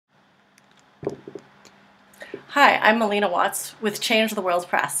Hi, I'm Melina Watts with Change the World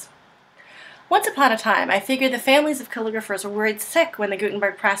Press. Once upon a time, I figured the families of calligraphers were worried sick when the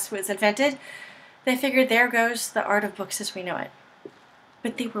Gutenberg press was invented. They figured there goes the art of books as we know it.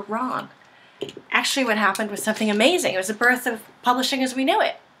 But they were wrong. Actually, what happened was something amazing. It was the birth of publishing as we knew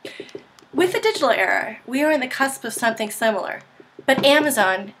it. With the digital era, we are on the cusp of something similar, but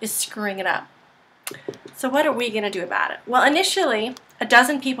Amazon is screwing it up. So what are we going to do about it? Well, initially, a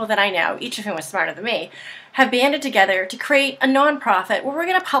dozen people that I know, each of whom was smarter than me, have banded together to create a nonprofit where we're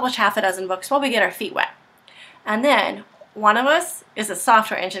going to publish half a dozen books while we get our feet wet. And then one of us is a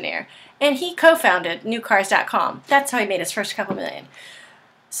software engineer, and he co-founded newcars.com. That's how he made his first couple million.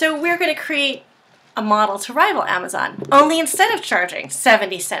 So we're going to create a model to rival Amazon, only instead of charging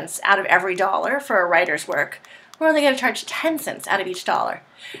 70 cents out of every dollar for a writer's work, we're only going to charge 10 cents out of each dollar.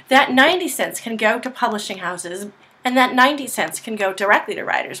 That 90 cents can go to publishing houses, and that 90 cents can go directly to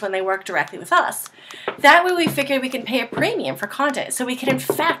writers when they work directly with us. That way we figured we can pay a premium for content, so we can in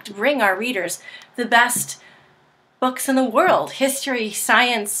fact bring our readers the best books in the world. History,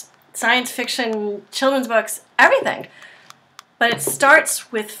 science fiction, children's books, everything. But it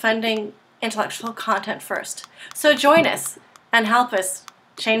starts with funding intellectual content first. So join us and help us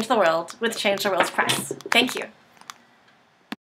change the world with Change the World's Press. Thank you.